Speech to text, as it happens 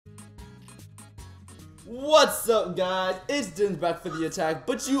What's up, guys? It's Dimz back for the attack,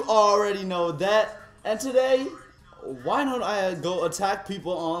 but you already know that. And today, why don't I go attack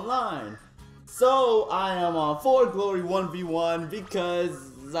people online? So I am on 4 Glory 1v1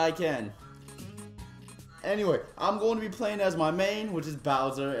 because I can. Anyway, I'm going to be playing as my main, which is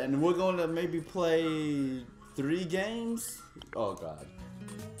Bowser, and we're going to maybe play 3 games. Oh god.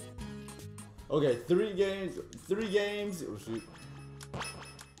 Okay, 3 games. 3 games. Oh, shoot.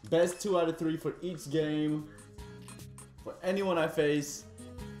 Best 2 out of 3 for each game, for anyone I face.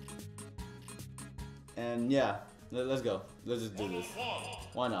 And yeah, let's go. Let's just do this.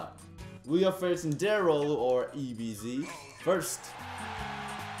 Why not? We are facing Daryl or EBZ first.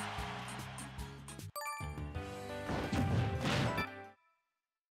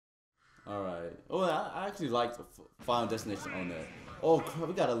 Alright. Oh, I actually like the Final Destination on that. Oh crap,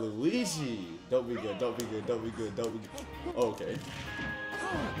 we got a Luigi. Don't be good, don't be good, don't be good, don't be good. Oh, okay.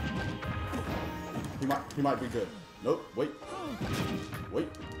 He might be good. Nope, wait. Wait.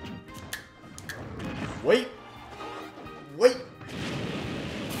 Wait. Wait.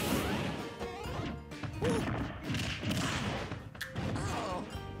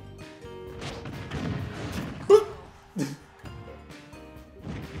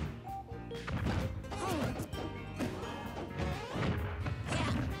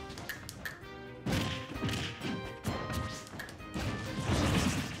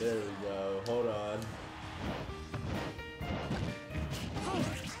 There we go. Hold on.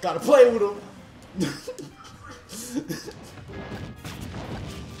 Gotta play with him.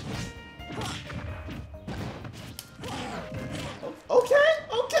 Okay,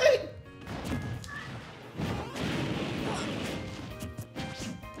 okay.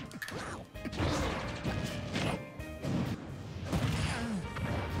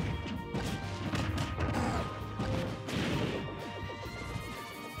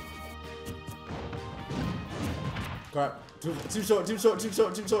 Crap. Too short, too short, too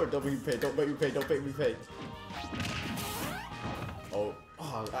short, too short. Don't make me pay, don't make me pay, don't make me pay. Oh,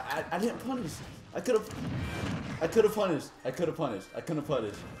 I didn't punish. I could have punished. I could have punished. I couldn't have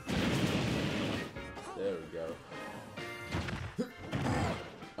punished. There we go.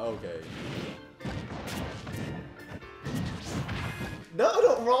 Okay. No,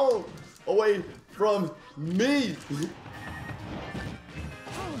 don't roll away from me.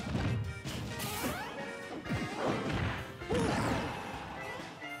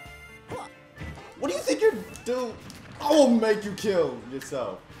 What do you think you're doing? I will make you kill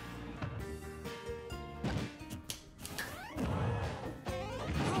yourself.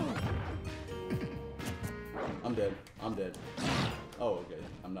 I'm dead. I'm dead. Oh, okay.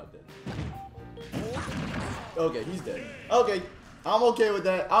 I'm not dead. Okay, he's dead. Okay, I'm okay with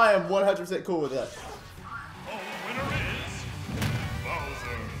that. I am 100% cool with that. The winner is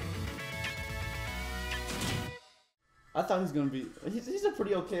Bowser. I thought he was gonna be. He's a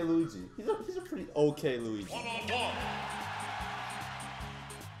pretty okay Luigi. He's a pretty okay Luigi. One-on-one.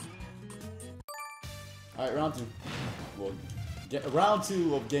 All right, round 2. Well, get round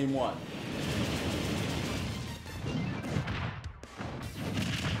 2 of game 1.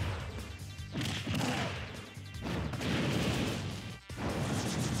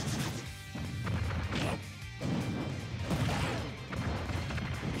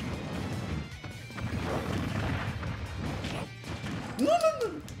 No.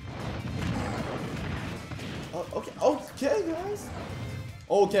 Okay, okay, guys.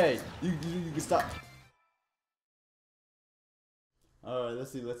 Okay, you can stop. All right,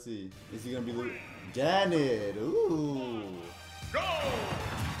 let's see. Is he gonna be Janet? Ooh. Go!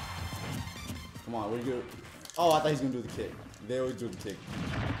 Come on, we're good. Oh, I thought he's gonna do the kick. They always do the kick.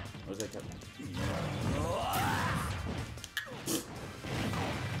 Where's that coming?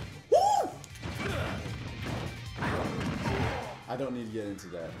 Woo! I don't need to get into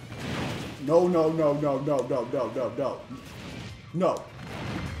that. No. No. No. No. No.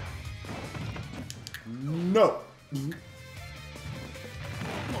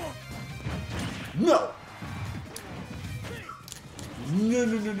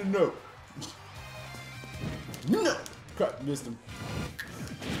 Crap, missed him.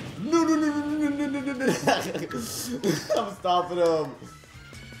 No. I'm stopping him.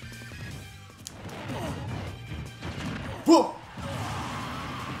 Boom.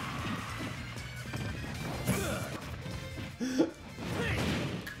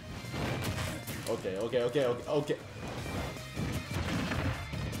 Okay.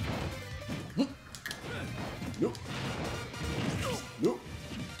 Nope.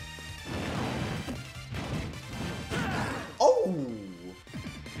 Oh!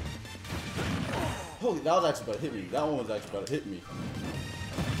 Holy, that was actually about to hit me. That one was actually about to hit me.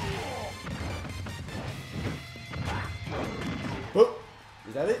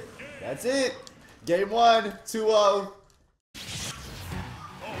 Is that it? That's it. Game 1, 2-0.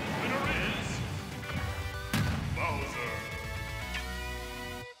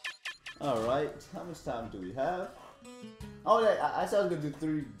 Alright, how much time do we have? Oh yeah, I said I was gonna do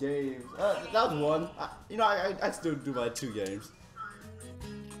 3 games. That was 1. I still do my 2 games.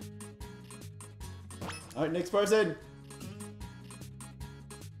 Alright, next person.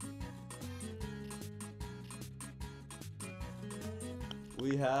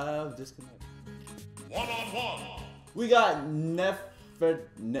 We have disconnect. 1-on-1. We got I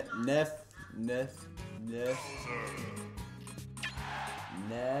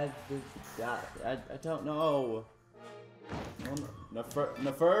don't know. Neferd.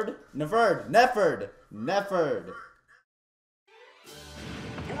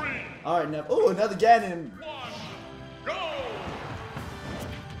 3, Alright, oh, another Ganon. 1, go!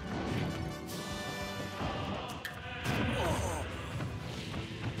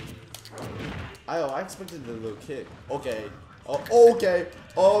 I expected the little kick. Okay. Oh, okay.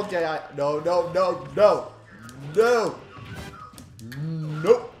 Okay. No. Nope.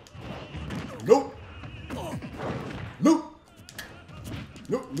 Nope.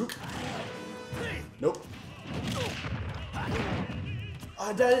 Nope.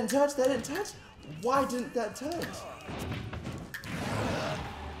 That didn't touch. That didn't touch. Why didn't that touch?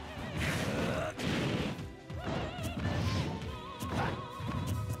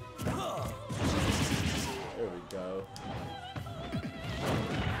 There we go.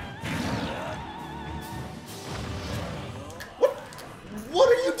 What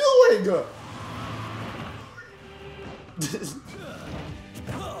are you doing?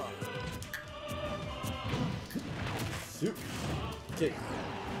 Shoot. Kick.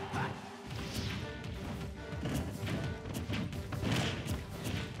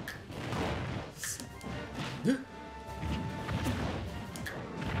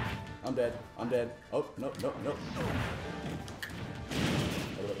 I'm dead. Oh, no.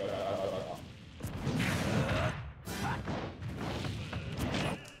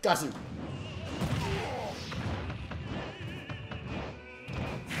 Got you.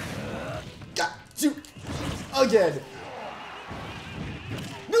 Got you. Again.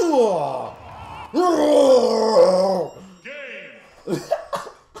 No. Game.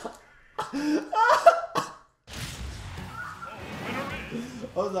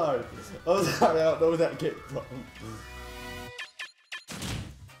 I'm sorry. I don't know where that came from.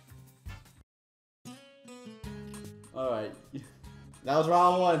 Alright. That was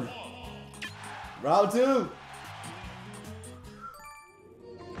round 1. Round 2.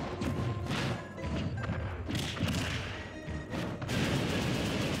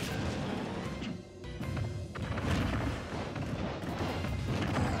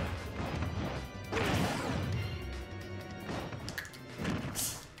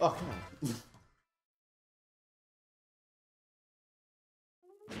 Oh, come on.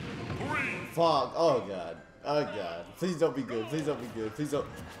 3, Fuck. Oh, God. Oh, God. Please don't be good. Please don't be good. Please don't.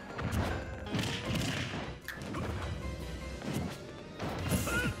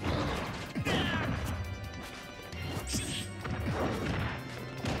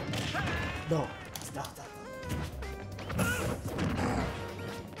 No. Stop.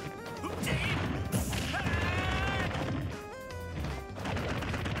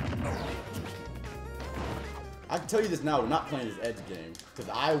 I can tell you this now, we're not playing this edge game. Because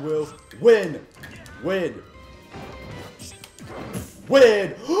I will win! Win!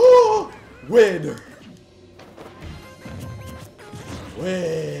 Win! Win! Win!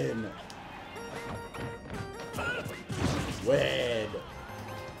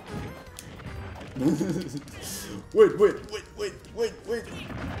 Win! Win!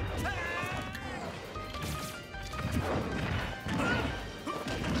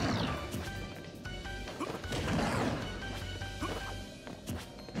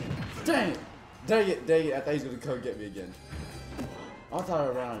 Dang it! Dang it! I thought he was gonna come get me again. I thought I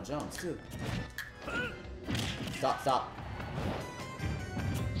ran out of jumps too. Stop.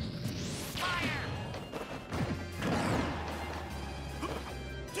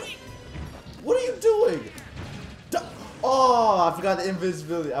 What are you doing? Oh, I forgot the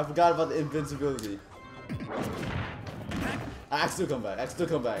invincibility. I forgot about the invincibility. I can still come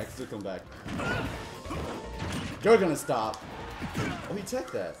back. You're gonna stop. Oh, he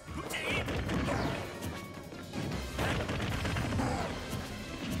took that.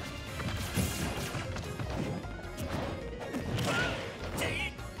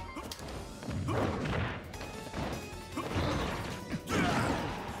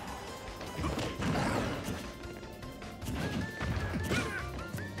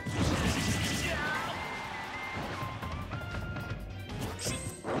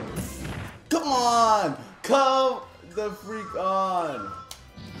 Come on! Come the freak on!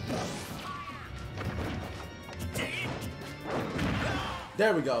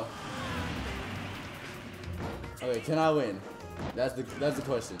 There we go. Okay, can I win? That's the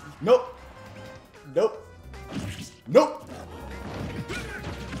question. Nope. Nope. Nope.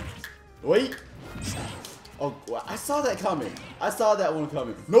 Wait. Oh, I saw that coming. I saw that one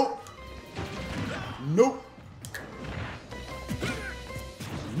coming. Nope. Nope.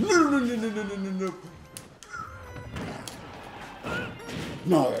 No, no, no, no, no, no, no, no.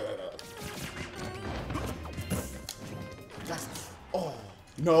 No. That's, oh.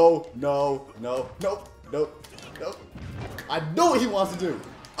 No, no, no, nope, nope, nope. I know what he wants to do.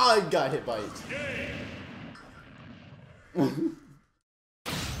 I got hit by it.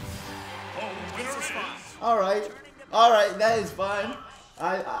 All right, that is fine.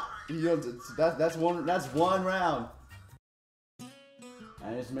 You know, that's one round,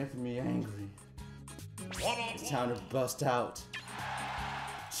 and it's making me angry. It's time to bust out.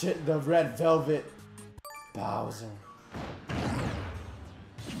 Shit, the red velvet, Bowser.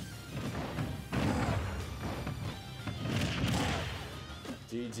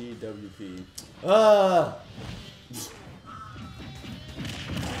 GGWP. Oh,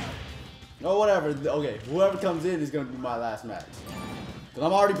 whatever. Okay, whoever comes in is gonna be my last match. Cause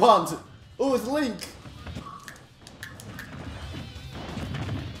I'm already pumped. Ooh, it's Link.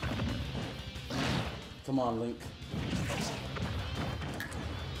 Come on, Link.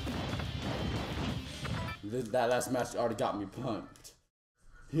 That last match already got me pumped.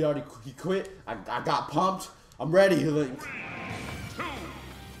 He quit. I got pumped. I'm ready, Link. 3, 2,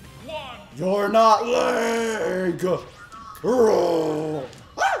 1. You're not Link.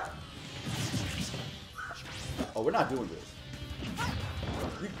 Oh, we're not doing this.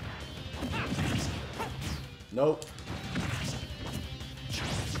 Nope.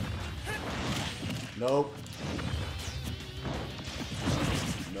 Nope.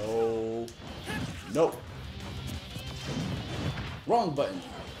 No. Nope. Wrong button.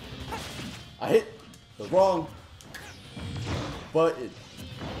 I hit the wrong button.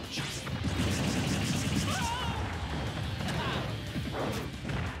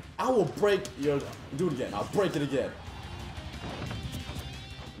 I will break your. Do it again. I'll break it again.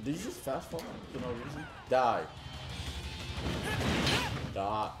 Did you just fast forward for no reason? Die. Die.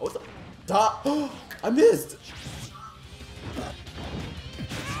 Oh, what the? Die. I missed.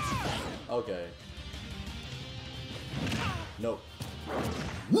 Okay. No.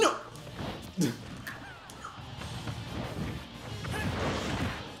 No.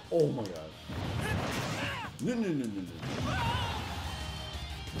 Oh my god. No, no, no, no, no.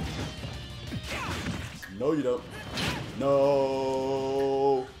 No, you don't.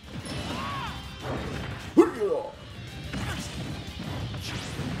 No.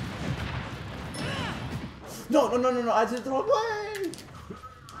 No, no, no, no, no. I did it the wrong way.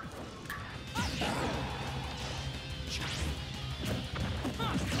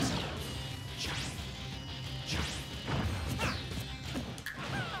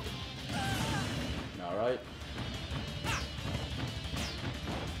 All right.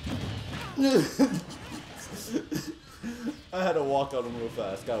 I had to walk on him real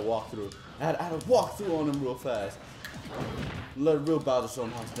fast. Gotta walk through. I had to walk through on him real fast. Let real Bowser show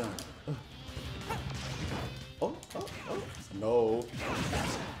him how it's done. Oh, oh, oh. No.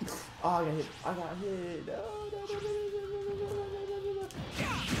 Oh, I got hit. I got hit. No, no, no, no, no, no, no.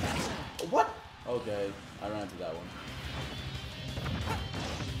 What? Okay. I ran into that one.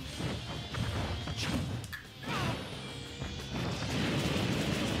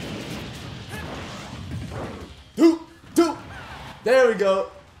 There we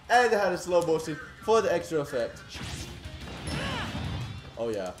go. And I had a slow motion for the extra effect. Oh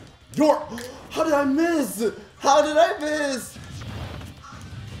yeah. How did I miss? How did I miss?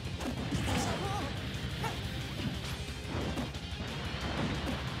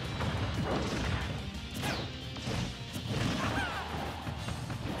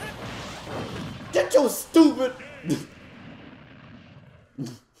 Get your stupid.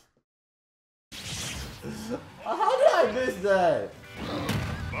 How did I miss that?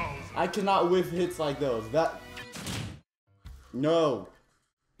 I cannot whiff hits like those. No.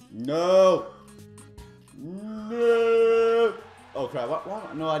 No. No. Oh crap.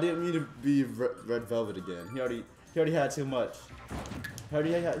 Why? No, I didn't mean to be red velvet again. He already had too much. He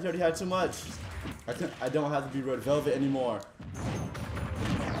already had too much. I don't have to be red velvet anymore.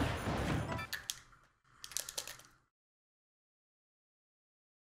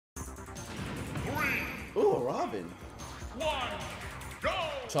 Ooh, Robin. 1, go!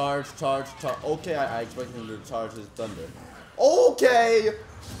 Charge. Okay, I expect him to charge his thunder. Okay!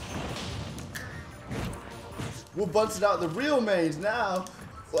 We're bunching out the real mains now.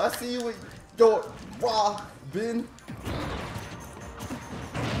 Well, I see you with your Robin.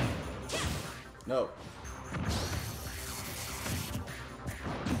 No.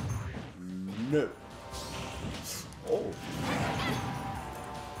 No. Oh.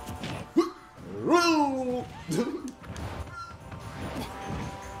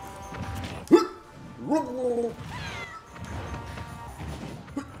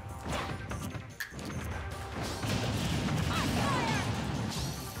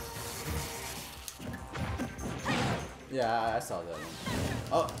 Yeah, I saw that one.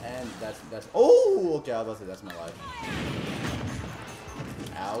 Oh, and that's. Oh, okay. I was about to say that's my life.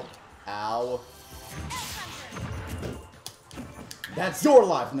 Ow, ow. That's your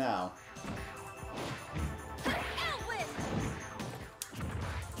life now.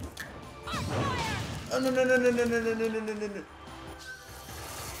 Oh, no, no, no, no, no, no, no, no, no, no, no.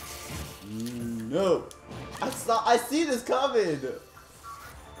 No. I see this coming.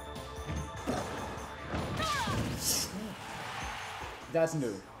 That's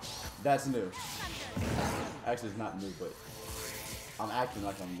new. That's new. Actually, it's not new, but I'm acting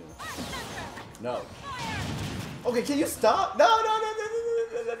like I'm new. No. Okay, can you stop? No, no, no, no, no,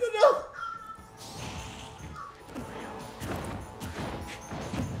 no, no, no, no.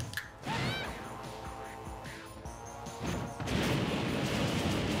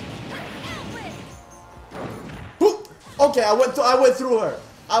 Okay, I went through her.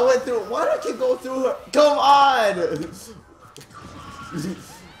 Why do I keep going through her? Come on!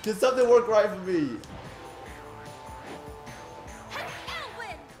 Can something work right for me?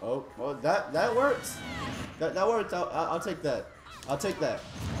 Oh, well, that works. That works. I'll take that. I'll take that.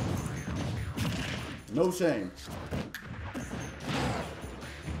 No shame.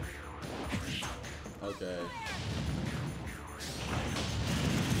 Okay.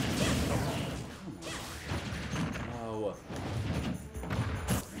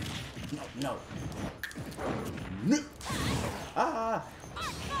 No. No. No. Ah.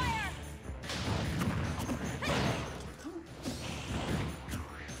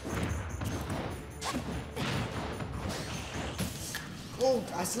 Oh,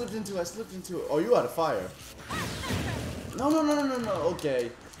 I slipped into it. Oh, you out of fire. No, no, no, no, no, no.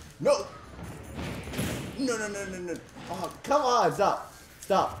 Okay. No. No, no, no, no, no. Oh, come on. Stop.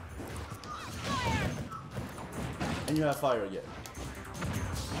 Stop. And you have fire again.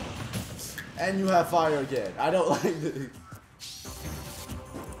 And you have fire again. I don't like this.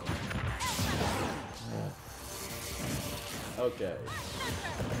 Okay.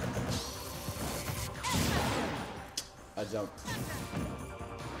 I jumped.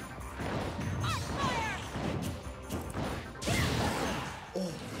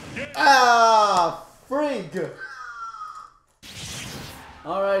 Oh. Ah, freak!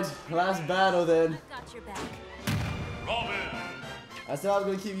 Alright, last battle then. Got your back. Robin. I said I was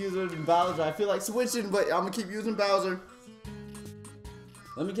gonna keep using Bowser. I feel like switching, but I'm gonna keep using Bowser.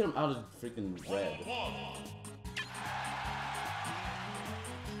 Let me get him out of freaking red.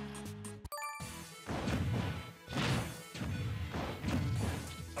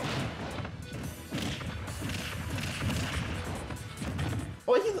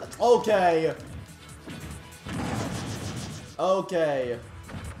 Oh, he's okay. Okay.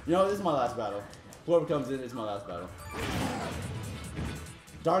 You know, this is my last battle. Whoever comes in, it's my last battle.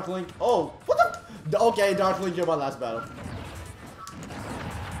 Dark Link. Oh, what the? Okay, Dark Link, you're my last battle.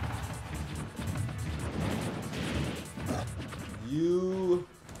 You.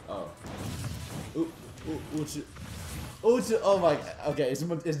 Oh. Ooh, Uchu. Oh my. Okay, it's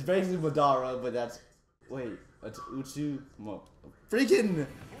basically Madara, but that's. Wait, that's Uchu. Freaking.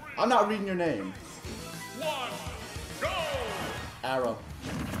 I'm not reading your name. 1, go! Arrow.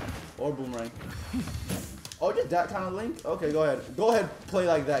 Or Boomerang. Oh, get that kind of Link? Okay, go ahead. Go ahead, play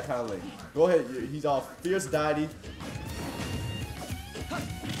like that kind of Link. Go ahead, he's all fierce deity.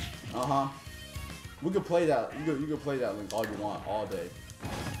 Uh-huh. We could play that. You could play that Link all you want, all day.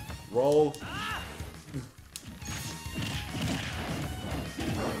 Roll.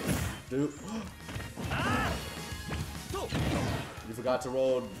 Dude. You forgot to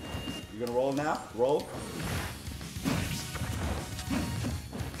roll. You gonna roll now? Roll.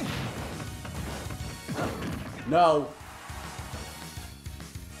 No.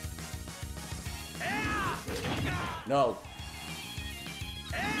 No.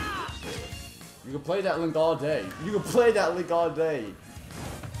 You can play that Link all day. You can play that Link all day.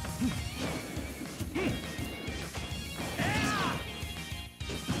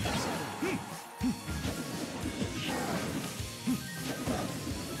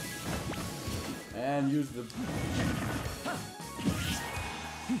 And use the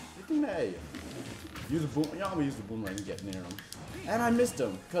freaking A. Use the boom. You know, I'm gonna use the boomerang to get near him. And I missed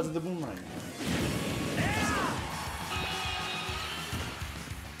him because of the boomerang.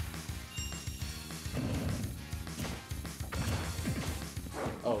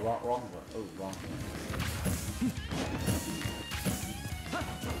 Oh, wrong one. Oh, wrong one.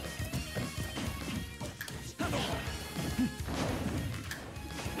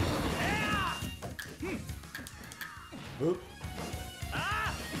 Boop.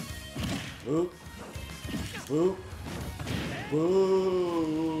 Boop. Boop. Boop.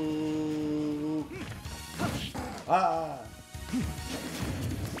 Ah.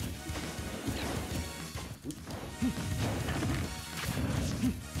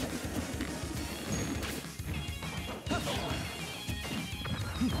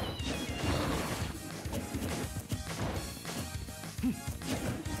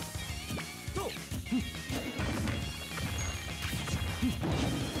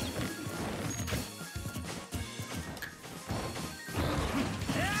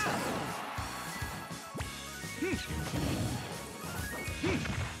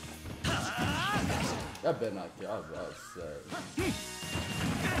 That better not kill. I was about to say.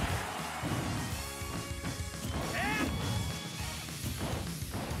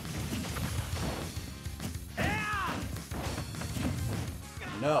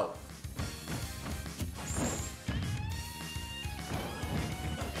 No.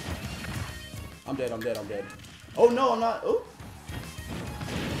 I'm dead, I'm dead, I'm dead. Oh no, I'm not. Ooh.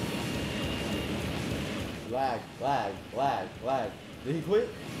 Lag, lag, lag, lag. Did he quit?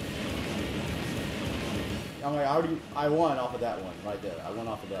 I'm like, I won off of that one right there. I won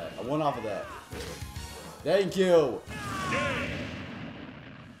off of that. I won off of that. Thank you.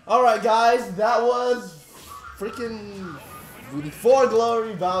 Alright guys, that was freaking 4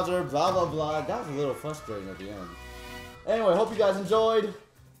 Glory Bowser, blah blah blah. That was a little frustrating at the end. Anyway, hope you guys enjoyed.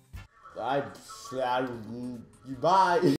 Bye.